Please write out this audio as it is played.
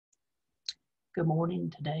Good morning.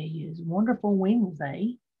 Today is Wonderful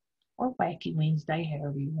Wednesday, or Wacky Wednesday,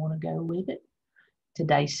 however you want to go with it.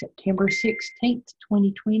 Today's September 16th,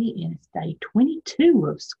 2020, and it's day 22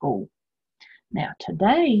 of school. Now,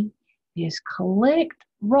 today is Collect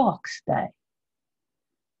Rocks Day.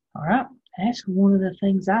 All right, that's one of the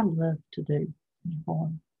things I love to do.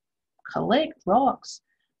 Collect rocks.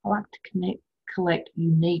 I like to collect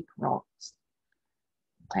unique rocks.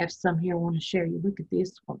 I have some here I want to share you. Look at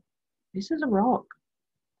this one. This is a rock.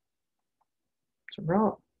 It's a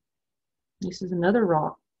rock. This is another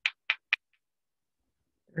rock.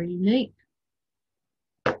 Very unique.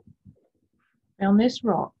 Found this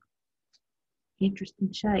rock.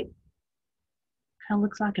 Interesting shape. Kind of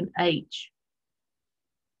looks like an H.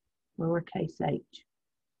 Lowercase h.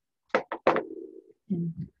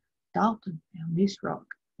 And Dalton found this rock.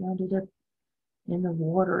 Found it up in the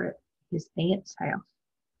water at his aunt's house.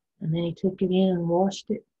 And then he took it in and washed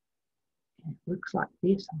it. And it looks like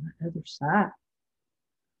this on the other side.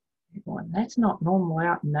 You're going, that's not normal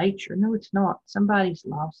out in nature. No, it's not. Somebody's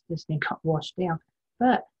lost this and got washed down.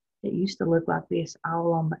 But it used to look like this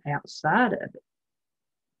all on the outside of it.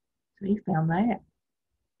 So he found that.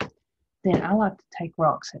 Then I like to take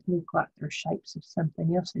rocks that look like they're shapes of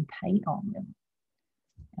something else and paint on them.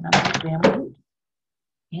 And I make them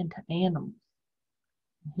into animals.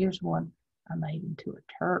 And here's one I made into a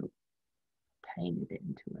turtle. Painted it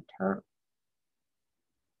into a turtle.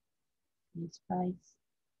 His face.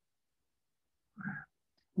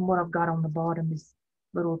 And what I've got on the bottom is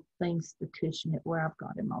little things to cushion it where I've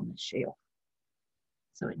got him on the shelf.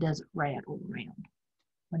 So it doesn't rattle around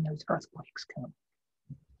when those earthquakes come.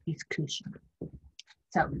 He's cushioned.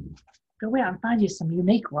 So go out and find you some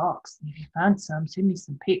unique rocks. If you find some, send me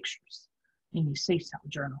some pictures in your Seesaw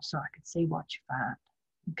Journal so I can see what you find.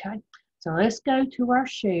 Okay, so let's go to our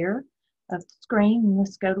share of the screen and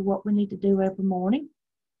let's go to what we need to do every morning.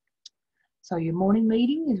 So your morning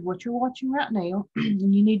meeting is what you're watching right now,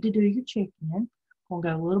 and you need to do your check-in. We'll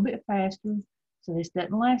go a little bit faster so this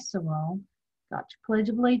doesn't last so long. Got your Pledge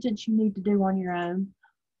of Allegiance you need to do on your own.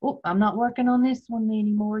 Oh, I'm not working on this one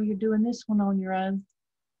anymore. You're doing this one on your own.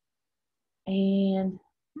 And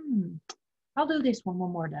I'll do this one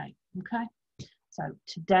more day, okay? So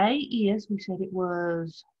today is, we said it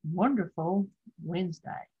was Wonderful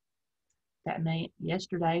Wednesday. That meant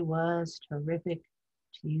yesterday was Terrific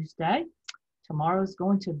Tuesday. Tomorrow's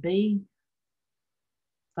going to be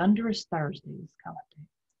Thunderous Thursday. Let's call it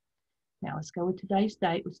that. Now let's go with today's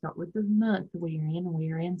date. We'll start with the month we are in, and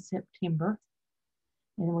we are in September.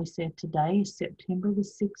 And we said today is September the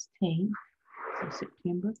 16th. So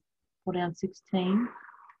September, pull down 16.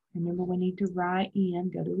 Remember we need to write in,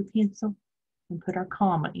 go to the pencil, and put our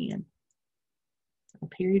comma in. A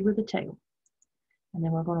period with a tail. And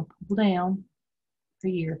then we're going to pull down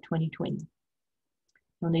the year 2020.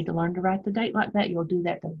 You'll need to learn to write the date like that. You'll do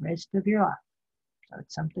that the rest of your life. So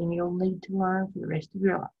it's something you'll need to learn for the rest of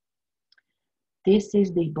your life. This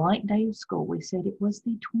is the blank day of school. We said it was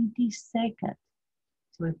the 22nd.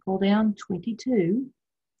 So we pull down 22.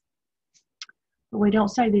 But we don't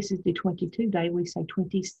say this is the 22 day. We say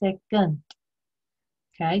 22nd.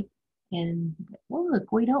 Okay? And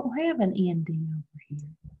look, we don't have an ND over here.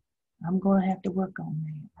 I'm going to have to work on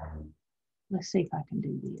that. Let's see if I can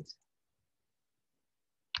do this.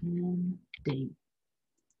 ND.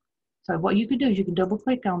 So what you can do is you can double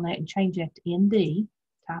click on that and change that to ND.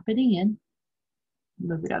 Type it in.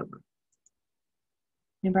 Move it over.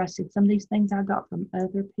 Remember I said some of these things I got from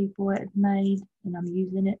other people that had made and I'm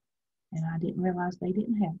using it and I didn't realize they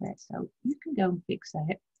didn't have that. So you can go and fix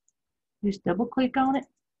that. Just double click on it.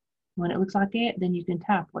 When it looks like that, then you can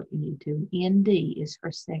type what you need to. ND is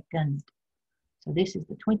for second. So this is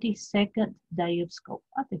the 22nd day of school.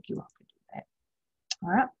 I think you all can do that. All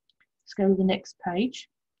right, let's go to the next page.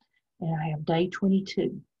 And I have day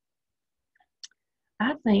 22.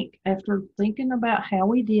 I think after thinking about how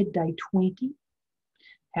we did day 20,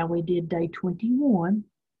 how we did day 21,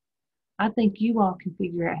 I think you all can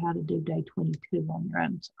figure out how to do day 22 on your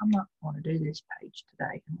own. So I'm not going to do this page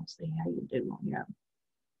today. I'm going to see how you do on your own.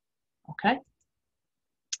 Okay?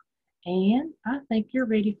 And I think you're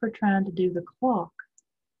ready for trying to do the clock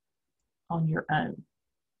on your own.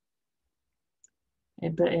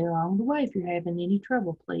 But along the way, if you're having any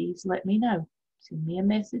trouble, please let me know. Send me a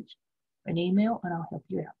message or an email and I'll help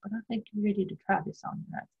you out. But I think you're ready to try this on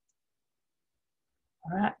your own.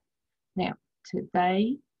 All right. Now,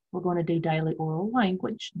 today we're going to do daily oral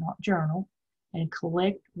language, not journal, and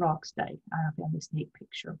Collect Rocks Day. I found this neat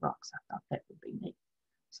picture of rocks. I thought that would be neat.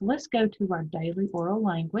 So let's go to our daily oral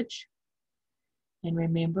language. And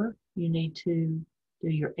remember, you need to do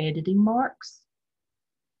your editing marks.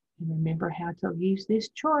 And remember how to use this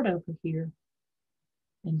chart over here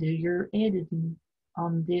and do your editing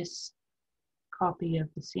on this copy of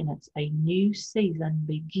the sentence. A new season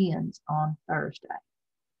begins on Thursday.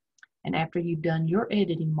 And after you've done your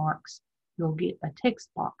editing marks, you'll get a text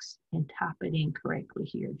box and type it in correctly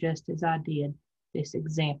here, just as I did this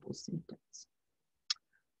example sentence.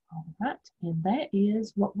 All right, and that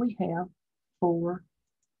is what we have for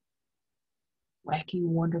Wacky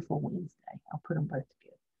Wonderful Wednesday. I'll put them both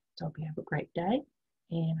together. So I hope you have a great day,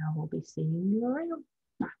 and I will be seeing you around.